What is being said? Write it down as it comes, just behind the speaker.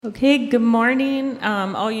Okay, good morning,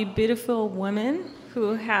 all you beautiful women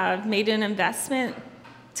who have made an investment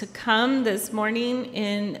to come this morning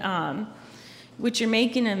in, what you're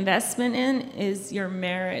making an investment in is your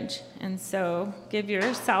marriage. And so give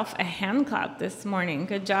yourself a hand clap this morning.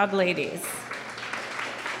 Good job, ladies.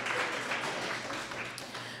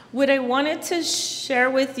 What I wanted to share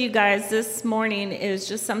with you guys this morning is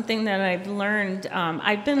just something that I've learned.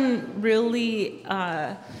 I've been really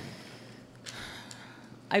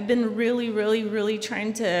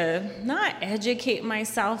trying to not educate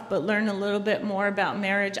myself, but learn a little bit more about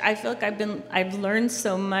marriage. I feel like I've learned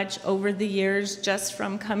so much over the years just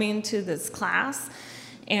from coming to this class,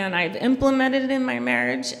 and I've implemented it in my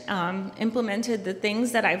marriage, implemented the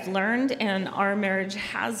things that I've learned, and our marriage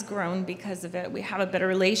has grown because of it. We have a better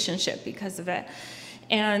relationship because of it.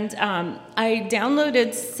 And I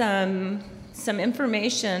downloaded some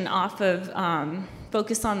information off of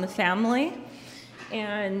Focus on the Family.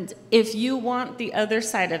 And if you want the other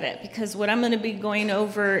side of it, because what I'm going to be going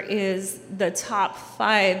over is the top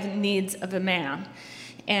 5 needs of a man.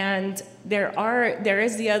 And there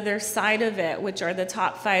is the other side of it, which are the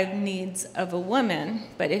top 5 needs of a woman.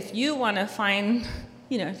 But if you want to find,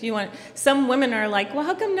 some women are like, well,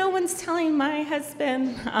 how come no one's telling my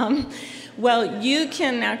husband? Well, you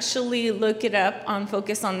can actually look it up on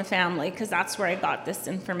Focus on the Family, because that's where I got this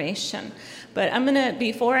information. But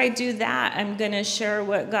before I do that, I'm going to share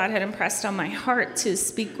what God had impressed on my heart to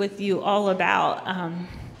speak with you all about.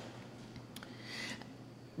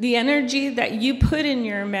 The energy that you put in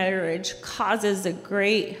your marriage causes a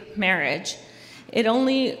great marriage. It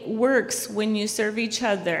only works when you serve each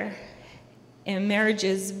other. And marriage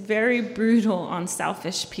is very brutal on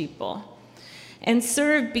selfish people. And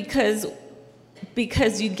serve because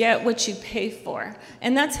you get what you pay for.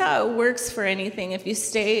 And that's how it works for anything. If you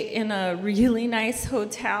stay in a really nice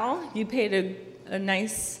hotel, you paid a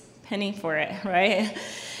nice penny for it, right?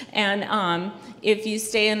 And if you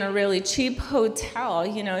stay in a really cheap hotel,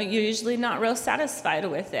 you're usually not real satisfied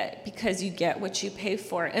with it because you get what you pay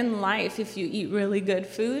for. In life, if you eat really good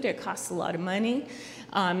food, it costs a lot of money.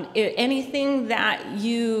 Anything that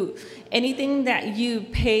you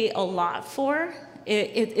pay a lot for,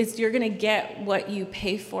 you're going to get what you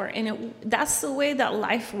pay for. And that's the way that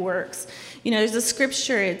life works. There's a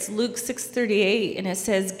scripture, it's Luke 6:38, and it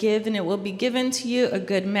says, give and it will be given to you, a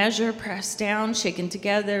good measure, pressed down, shaken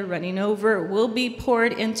together, running over, will be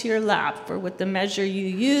poured into your lap. For with the measure you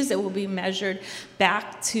use, it will be measured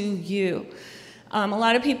back to you. A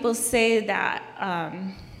lot of people say that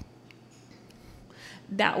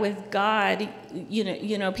with God,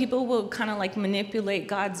 people will kind of like manipulate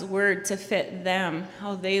God's word to fit them,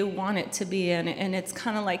 how they want it to be. And it's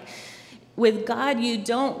kind of like with God, you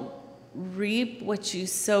don't reap what you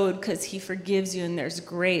sowed because he forgives you and there's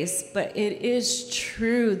grace. But it is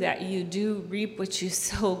true that you do reap what you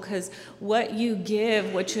sow, because what you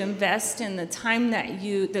give, what you invest in, the time that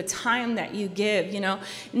you give,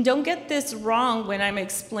 and don't get this wrong when I'm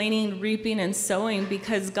explaining reaping and sowing,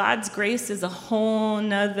 because God's grace is a whole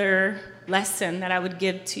nother lesson that I would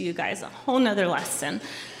give to you guys, a whole nother lesson.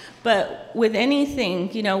 But with anything,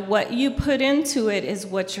 what you put into it is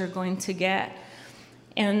what you're going to get.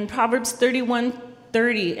 In Proverbs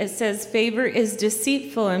 31:30, it says, favor is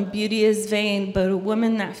deceitful and beauty is vain, but a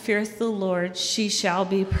woman that feareth the Lord, she shall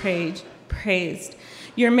be praised.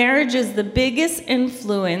 Your marriage is the biggest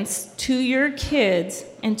influence to your kids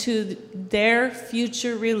and to their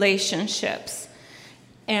future relationships.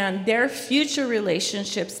 And their future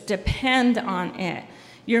relationships depend on it.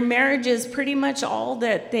 Your marriage is pretty much all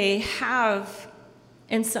that they have.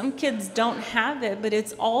 And some kids don't have it, but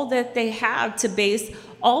it's all that they have to base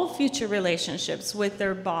all future relationships with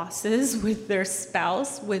their bosses, with their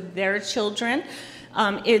spouse, with their children.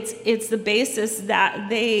 It's the basis that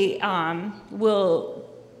they will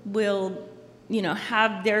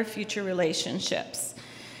have their future relationships.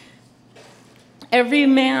 Every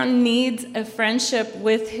man needs a friendship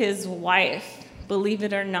with his wife. Believe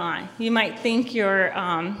it or not. You might think your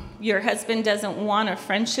husband doesn't want a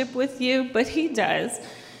friendship with you, but he does.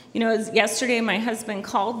 Yesterday my husband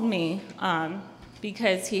called me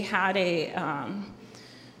because he had a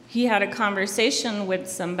conversation with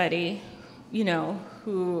somebody,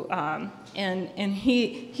 who and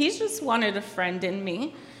he just wanted a friend in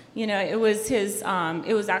me. It was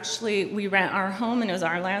actually, we rent our home and it was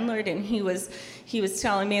our landlord, and he was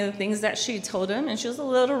telling me the things that she told him, and she was a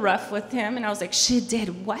little rough with him, and I was like, she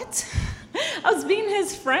did what? I was being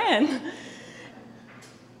his friend.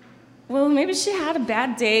 Well, maybe she had a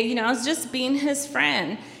bad day, I was just being his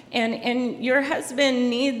friend. And your husband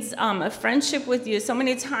needs a friendship with you. So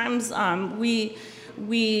many times we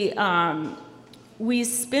we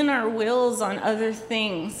spin our wheels on other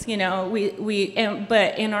things, you know,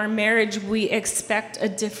 but in our marriage, we expect a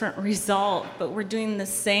different result, but we're doing the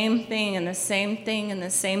same thing and the same thing and the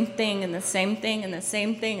same thing and the same thing and the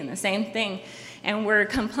same thing and the same thing, and we're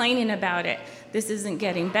complaining about it. This isn't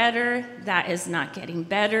getting better, that is not getting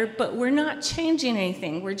better, but we're not changing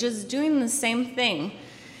anything. We're just doing the same thing.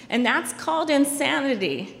 And that's called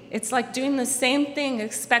insanity. It's like doing the same thing,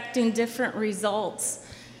 expecting different results.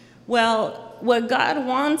 Well, what God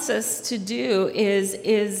wants us to do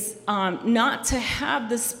is not to have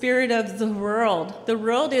the spirit of the world. The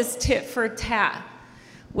world is tit for tat.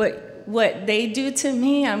 What they do to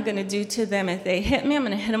me, I'm going to do to them. If they hit me, I'm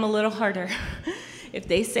going to hit them a little harder. If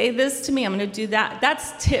they say this to me, I'm going to do that.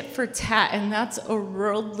 That's tit for tat, and that's a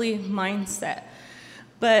worldly mindset.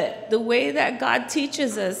 But the way that God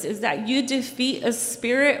teaches us is that you defeat a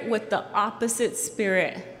spirit with the opposite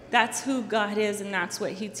spirit. That's who God is, and that's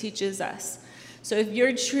what he teaches us. So if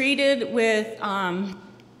you're treated with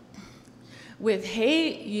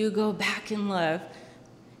hate, you go back in love.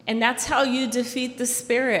 And that's how you defeat the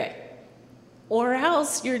spirit. Or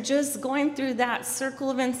else you're just going through that circle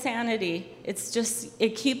of insanity.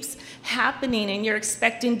 It keeps happening, and you're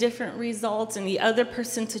expecting different results and the other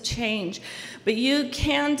person to change. But you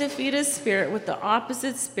can defeat a spirit with the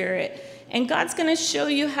opposite spirit. And God's going to show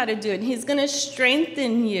you how to do it. He's going to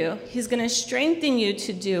strengthen you. He's going to strengthen you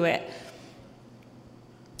to do it.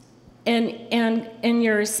 And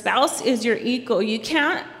your spouse is your equal. You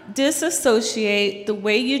can't disassociate the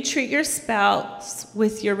way you treat your spouse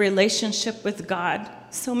with your relationship with God.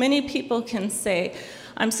 So many people can say,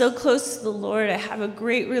 I'm so close to the Lord. I have a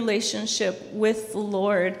great relationship with the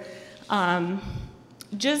Lord.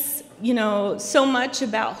 So much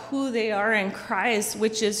about who they are in Christ,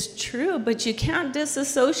 which is true, but you can't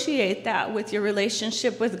disassociate that with your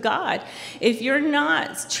relationship with God. If you're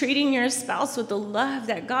not treating your spouse with the love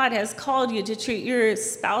that God has called you to treat your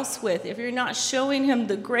spouse with, if you're not showing him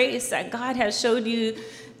the grace that God has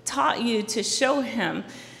taught you to show him,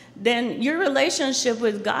 then your relationship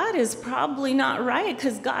with God is probably not right,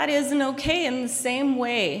 because God isn't okay in the same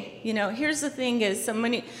way. You know, here's the thing is,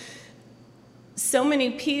 so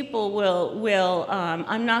many people will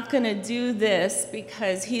I'm not going to do this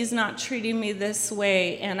because he's not treating me this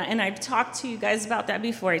way. And I've talked to you guys about that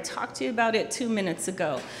before. I talked to you about it 2 minutes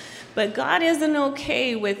ago. But God isn't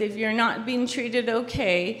okay with if you're not being treated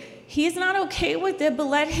okay. He's not okay with it, but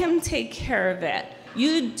let him take care of it.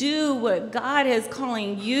 You do what God is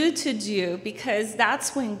calling you to do, because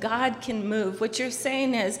that's when God can move. What you're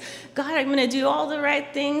saying is, God, I'm going to do all the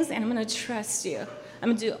right things, and I'm going to trust you. I'm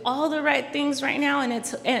going to do all the right things right now,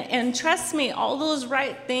 and trust me, all those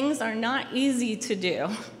right things are not easy to do.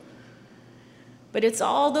 But it's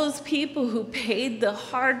all those people who paid the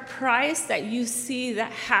hard price that you see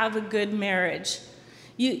that have a good marriage.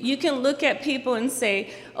 You can look at people and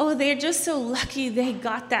say, oh, they're just so lucky they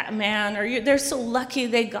got that man, or they're so lucky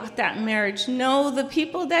they got that marriage. No, the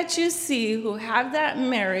people that you see who have that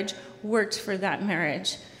marriage worked for that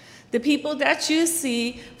marriage. The people that you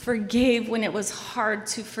see forgave when it was hard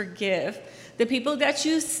to forgive. The people that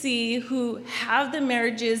you see who have the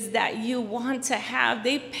marriages that you want to have,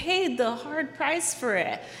 they paid the hard price for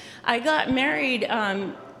it. I got married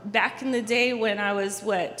back in the day when I was,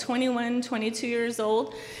 21, 22 years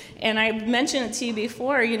old. And I mentioned it to you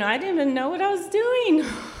before, I didn't even know what I was doing.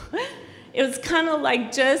 It was kind of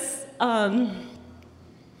like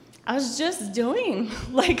I was just doing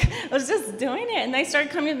it. And I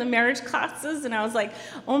started coming to the marriage classes, and I was like,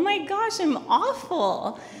 oh my gosh, I'm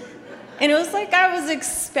awful. And it was like I was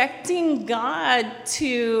expecting God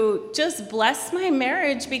to just bless my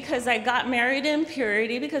marriage because I got married in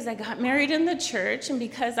purity, because I got married in the church, and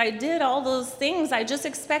because I did all those things. I just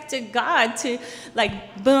expected God to,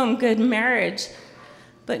 boom, good marriage.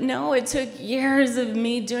 But no, it took years of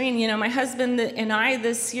me doing, my husband and I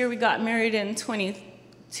this year, we got married in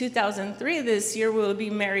 2003. This year we'll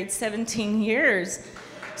be married 17 years.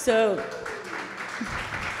 So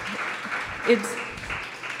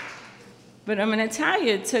but I'm going to tell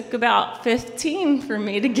you, it took about 15 for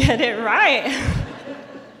me to get it right.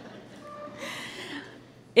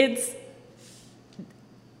 It's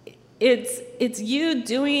you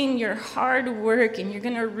doing your hard work, and you're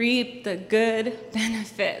going to reap the good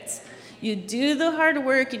benefits. You do the hard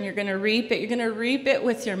work, and you're going to reap it. You're going to reap it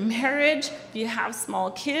with your marriage. If you have small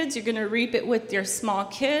kids, you're going to reap it with your small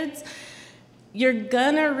kids. You're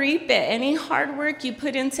going to reap it. Any hard work you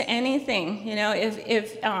put into anything,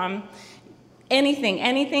 anything,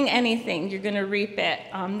 you're going to reap it.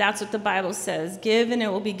 That's what the Bible says. Give, and it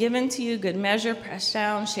will be given to you. Good measure, pressed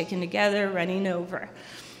down, shaken together, running over.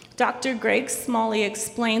 Dr. Greg Smalley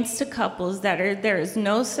explains to couples that there is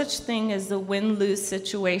no such thing as a win-lose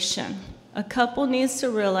situation. A couple needs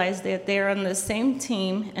to realize that they're on the same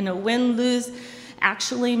team, and a win-lose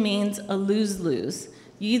actually means a lose-lose.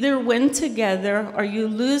 You either win together or you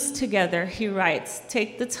lose together, he writes.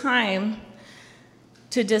 Take the time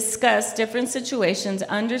to discuss different situations,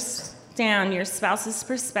 understand your spouse's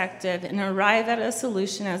perspective, and arrive at a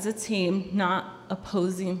solution as a team, not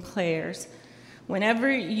opposing players.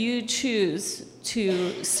 Whenever you choose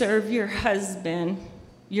to serve your husband,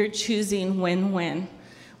 you're choosing win-win.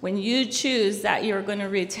 When you choose that you're going to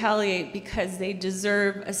retaliate because they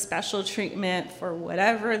deserve a special treatment for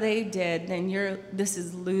whatever they did, then this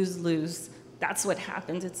is lose-lose. That's what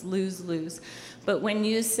happens. It's lose-lose. But when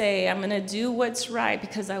you say, I'm going to do what's right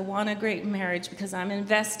because I want a great marriage, because I'm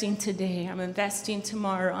investing today, I'm investing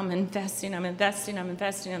tomorrow, I'm investing. I'm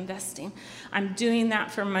doing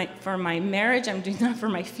that for my marriage, I'm doing that for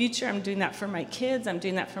my future, I'm doing that for my kids, I'm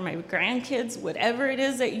doing that for my grandkids, whatever it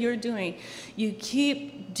is that you're doing, you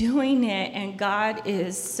keep doing it, and God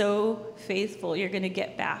is so faithful. You're going to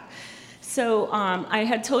get back. So I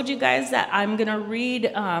had told you guys that I'm going to read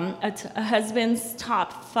a husband's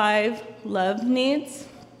top 5 love needs.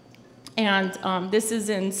 And this is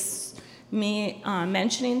in me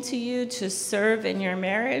mentioning to you to serve in your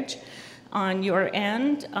marriage on your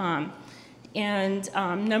end.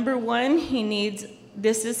 Number 1, he needs,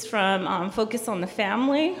 this is from Focus on the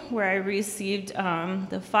Family, where I received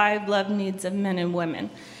the 5 love needs of men and women.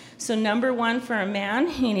 So number 1 for a man,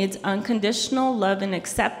 he needs unconditional love and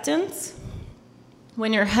acceptance.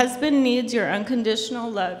 When your husband needs your unconditional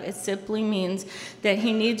love, it simply means that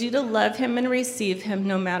he needs you to love him and receive him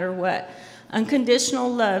no matter what. Unconditional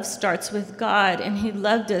love starts with God, and he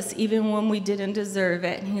loved us even when we didn't deserve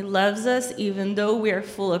it. And he loves us even though we are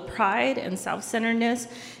full of pride and self-centeredness.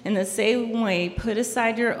 In the same way, put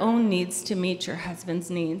aside your own needs to meet your husband's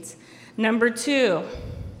needs. Number 2,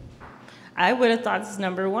 I would have thought this is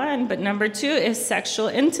number 1, but number 2 is sexual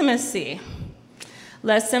intimacy.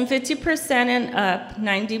 Less than 50% and up,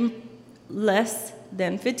 less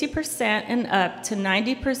than 50% and up to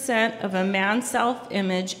 90% of a man's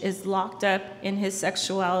self-image is locked up in his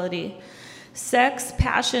sexuality. Sex,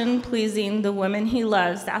 passion, pleasing the woman he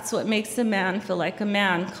loves, that's what makes a man feel like a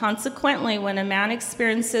man. Consequently, when a man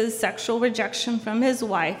experiences sexual rejection from his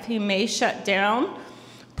wife, he may shut down,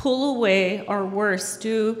 pull away, or worse,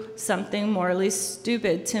 do something morally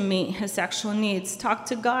stupid to meet his sexual needs. Talk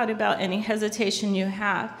to God about any hesitation you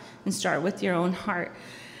have and start with your own heart.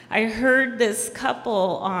 I heard this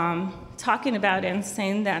couple talking about it and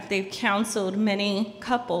saying that they've counseled many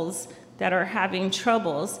couples that are having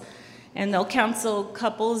troubles. And they'll counsel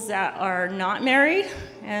couples that are not married,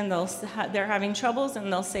 and they're having troubles,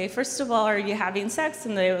 and they'll say, first of all, are you having sex?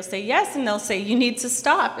 And they will say yes, and they'll say, you need to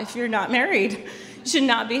stop if you're not married. You should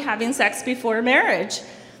not be having sex before marriage.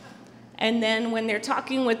 And then when they're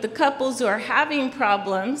talking with the couples who are having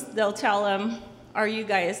problems, they'll tell them,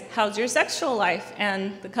 how's your sexual life?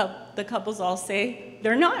 And the couples all say,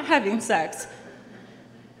 they're not having sex.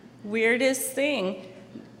 Weirdest thing.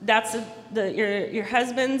 That's your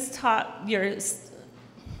husband's top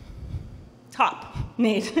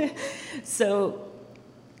need. So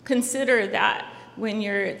consider that when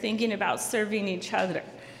you're thinking about serving each other.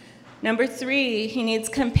 Number 3, he needs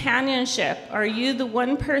companionship. Are you the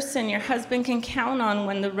one person your husband can count on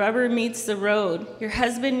when the rubber meets the road? Your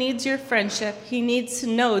husband needs your friendship. He needs to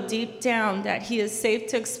know deep down that he is safe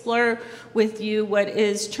to explore with you what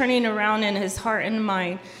is turning around in his heart and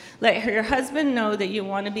mind. Let your husband know that you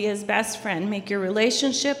want to be his best friend. Make your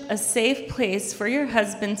relationship a safe place for your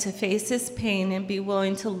husband to face his pain and be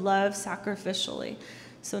willing to love sacrificially.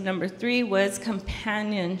 So number 3 was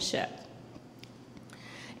companionship.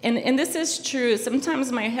 And this is true.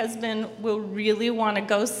 Sometimes my husband will really want to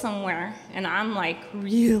go somewhere, and I'm like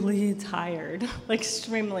really tired, like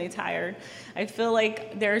extremely tired. I feel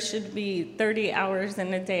like there should be 30 hours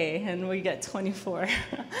in a day, and we get 24.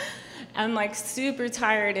 I'm like super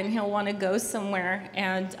tired, and he'll want to go somewhere,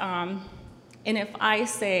 and if I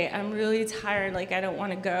say I'm really tired, like I don't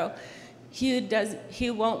want to go, he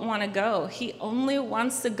won't want to go. He only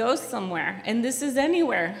wants to go somewhere, and this is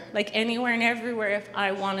anywhere, like anywhere and everywhere if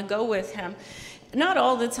I want to go with him. Not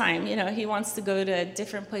all the time, he wants to go to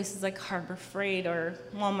different places like Harbor Freight or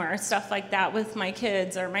Walmart, stuff like that with my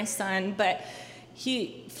kids or my son, but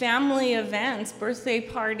family events, birthday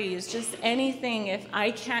parties, just anything, if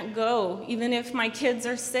I can't go, even if my kids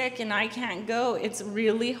are sick and I can't go, it's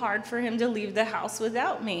really hard for him to leave the house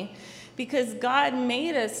without me. Because God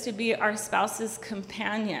made us to be our spouse's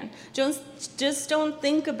companion. Just don't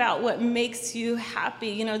think about what makes you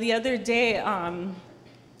happy. The other day,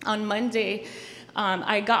 On Monday,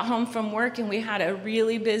 I got home from work and we had a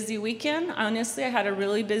really busy weekend. Honestly, I had a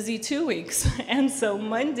really busy 2 weeks. And so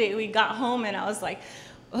Monday we got home and I was like,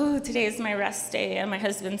 oh, today is my rest day. And my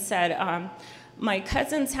husband said, my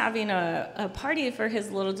cousin's having a party for his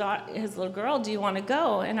little girl. Do you want to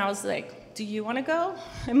go? And I was like, do you want to go?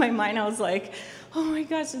 In my mind, I was like, oh my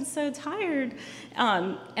gosh, I'm so tired.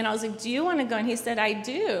 And I was like, do you want to go? And he said, I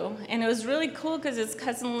do. And it was really cool because his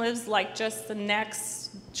cousin lives like just the next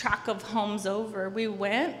track of homes over. We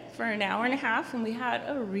went for an hour and a half and we had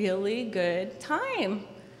a really good time.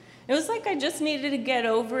 It was like I just needed to get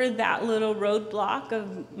over that little roadblock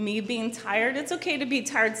of me being tired. It's okay to be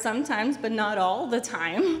tired sometimes, but not all the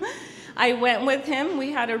time. I went with him.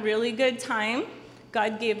 We had a really good time.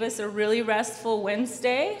 God gave us a really restful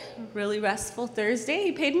Wednesday, a really restful Thursday.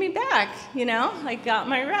 He paid me back, I got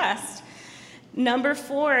my rest. Number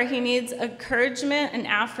 4, he needs encouragement and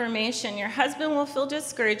affirmation. Your husband will feel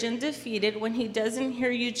discouraged and defeated when he doesn't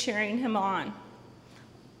hear you cheering him on.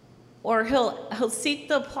 Or he'll seek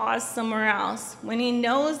the applause somewhere else. When he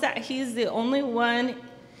knows that he's the only one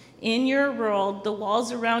in your world, the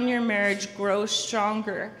walls around your marriage grow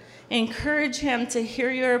stronger. Encourage him to hear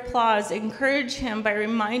your applause. Encourage him by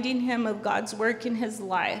reminding him of God's work in his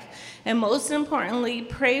life. And most importantly,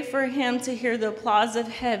 pray for him to hear the applause of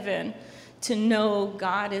heaven, to know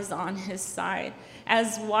God is on his side.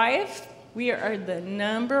 As wife, we are the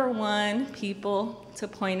number 1 people to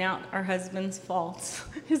point out our husband's faults.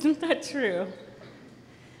 Isn't that true?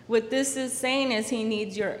 What this is saying is he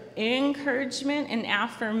needs your encouragement and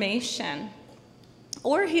affirmation,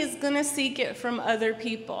 or he's going to seek it from other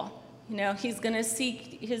people. He's going to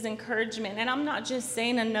seek his encouragement. And I'm not just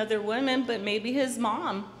saying another woman, but maybe his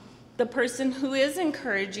mom, the person who is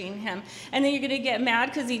encouraging him. And then you're going to get mad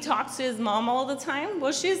because he talks to his mom all the time.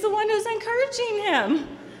 Well, she's the one who's encouraging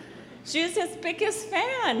him. She's his biggest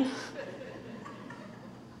fan.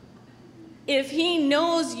 If he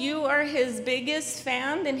knows you are his biggest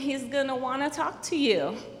fan, then he's going to want to talk to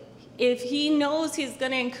you. If he knows he's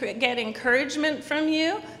going to get encouragement from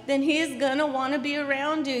you, then he's going to want to be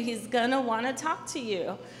around you. He's going to want to talk to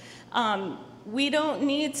you. We don't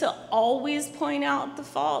need to always point out the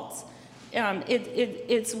faults.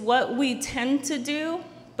 It's what we tend to do,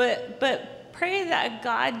 but pray that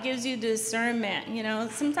God gives you discernment.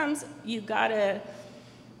 Sometimes you gotta,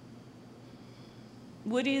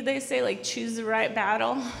 what do they say, like choose the right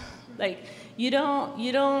battle? Like you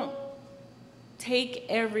don't take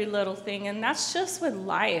every little thing, and that's just with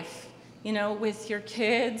life, with your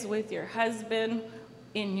kids, with your husband,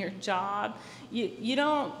 in your job. You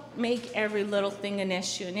don't make every little thing an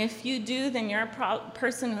issue, and if you do, then you're a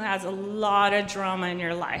person who has a lot of drama in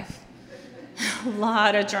your life. A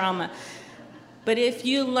lot of drama. But if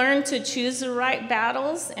you learn to choose the right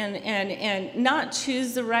battles and not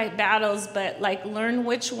choose the right battles, but like learn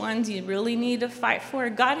which ones you really need to fight for,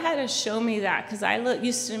 God had to show me that, because I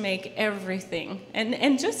used to make everything.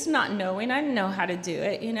 And just not knowing, I didn't know how to do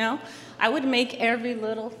it, I would make every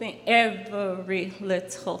little thing.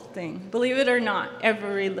 Believe it or not,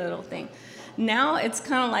 every little thing. Now it's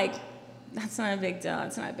kind of like, that's not a big deal,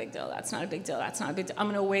 that's not a big deal, that's not a big deal, that's not a big deal. I'm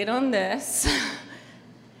going to wait on this.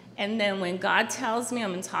 And then when God tells me,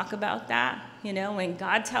 I'm going to talk about that. When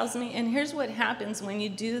God tells me, and here's what happens when you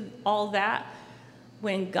do all that.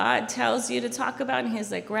 When God tells you to talk about it,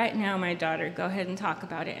 he's like, right now, my daughter, go ahead and talk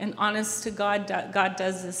about it. And honest to God, God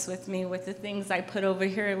does this with me, with the things I put over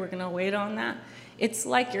here. We're going to wait on that. It's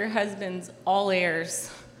like your husband's all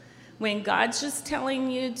ears. When God's just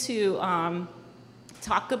telling you to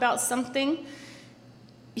talk about something,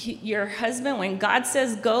 your husband, when God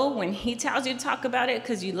says go, when he tells you to talk about it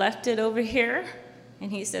because you left it over here, and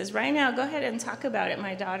he says, right now, go ahead and talk about it,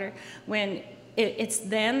 my daughter, when it's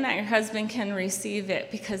then that your husband can receive it,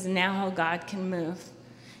 because now God can move.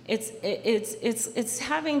 It's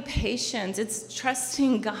having patience. It's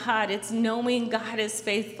trusting God. It's knowing God is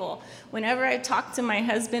faithful. Whenever I talk to my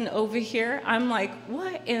husband over here, I'm like,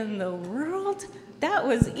 what in the world? That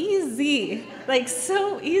was easy, like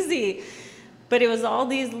so easy. But it was all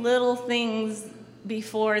these little things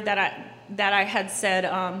before that I had said,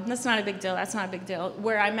 that's not a big deal, that's not a big deal.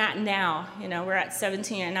 Where I'm at now, we're at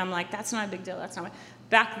 17, and I'm like, that's not a big deal, that's not.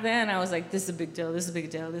 Back then, I was like, this is a big deal, this is a big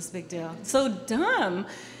deal, this is a big deal. So dumb.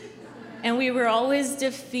 And we were always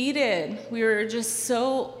defeated. We were just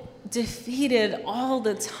so defeated all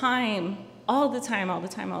the time, all the time, all the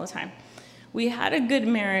time, all the time. We had a good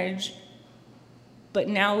marriage, but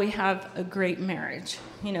now we have a great marriage,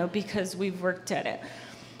 because we've worked at it.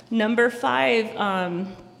 Number 5,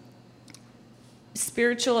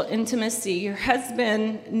 spiritual intimacy. Your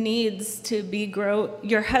husband needs to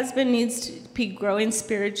be growing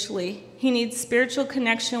spiritually. He needs spiritual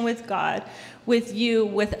connection with God, with you,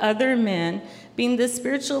 with other men. Being the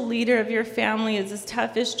spiritual leader of your family is the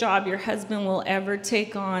toughest job your husband will ever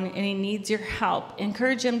take on, and he needs your help.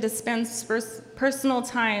 Encourage him to spend personal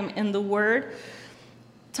time in the Word.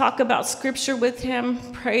 Talk about Scripture with him,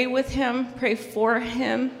 pray for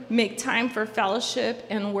him, make time for fellowship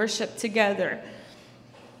and worship together.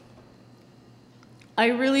 I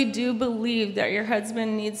really do believe that your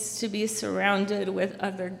husband needs to be surrounded with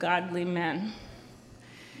other godly men.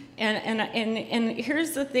 And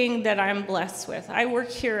here's the thing that I'm blessed with. I work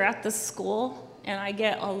here at the school, and I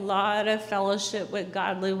get a lot of fellowship with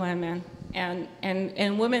godly women and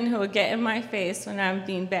women who would get in my face when I'm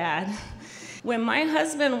being bad. When my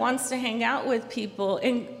husband wants to hang out with people,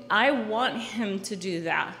 and I want him to do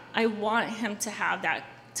that. I want him to have that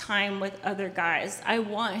time with other guys. I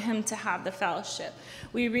want him to have the fellowship.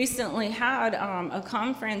 We recently had a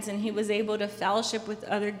conference, and he was able to fellowship with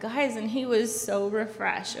other guys, and he was so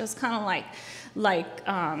refreshed. It was kind of like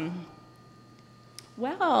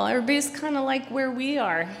well, everybody's kind of like where we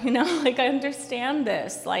are, like I understand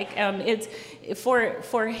this. Like it's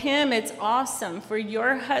for him, it's awesome. For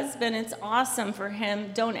your husband, it's awesome for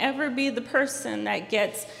him. Don't ever be the person that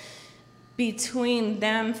gets between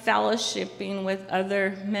them fellowshipping with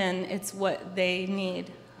other men. It's what they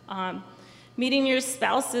need. Meeting your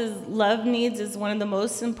spouse's love needs is one of the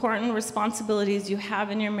most important responsibilities you have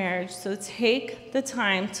in your marriage. So take the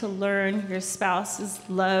time to learn your spouse's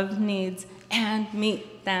love needs and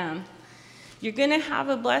meet them. You're going to have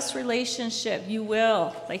a blessed relationship. You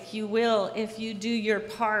will if you do your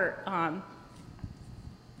part.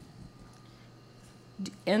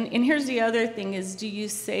 And here's the other thing is, do you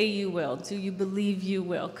say you will? Do you believe you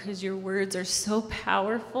will? Because your words are so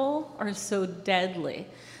powerful or so deadly.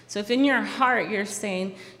 So if in your heart you're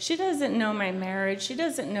saying, she doesn't know my marriage, she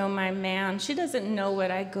doesn't know my man, she doesn't know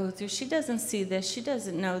what I go through, she doesn't see this, she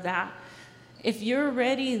doesn't know that. If you're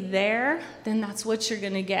already there, then that's what you're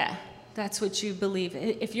going to get. That's what you believe.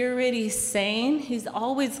 If you're already saying he's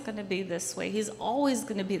always going to be this way, he's always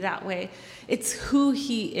going to be that way, it's who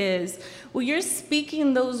he is. Well, you're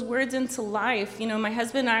speaking those words into life. My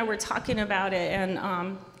husband and I were talking about it, and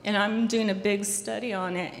I'm doing a big study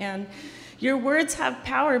on it. And your words have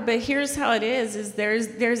power, but here's how it is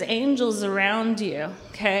there's angels around you,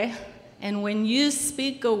 okay? And when you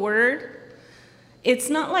speak a word,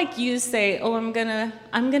 it's not like you say, oh, I'm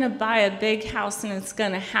gonna buy a big house and it's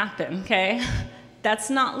gonna happen, okay? That's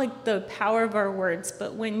not like the power of our words.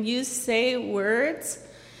 But when you say words,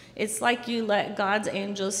 it's like you let God's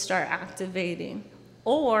angels start activating.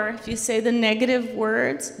 Or if you say the negative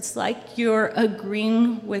words, it's like you're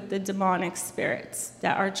agreeing with the demonic spirits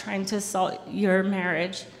that are trying to assault your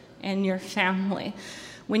marriage and your family.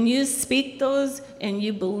 When you speak those and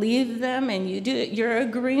you believe them and you do it, you're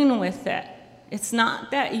agreeing with it. It's not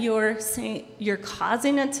that you're saying you're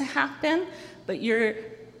causing it to happen, but you're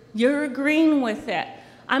agreeing with it.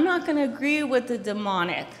 I'm not going to agree with the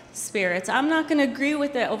demonic spirits. I'm not going to agree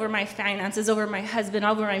with it over my finances, over my husband,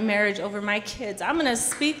 over my marriage, over my kids. I'm going to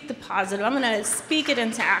speak the positive. I'm going to speak it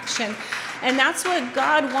into action. And that's what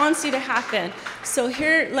God wants you to happen. So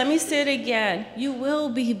here, let me say it again. You will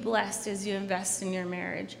be blessed as you invest in your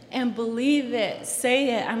marriage. And believe it.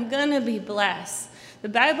 Say it. I'm going to be blessed. The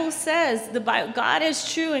Bible says God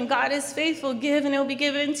is true and God is faithful. Give and it will be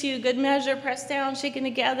given to you. Good measure, pressed down, shaken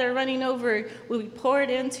together, running over, will be poured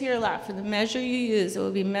into your lap. For the measure you use, it will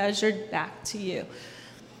be measured back to you.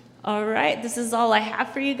 All right, this is all I have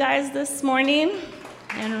for you guys this morning.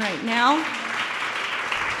 And right now,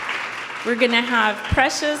 we're going to have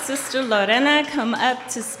precious Sister Lorena come up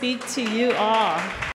to speak to you all.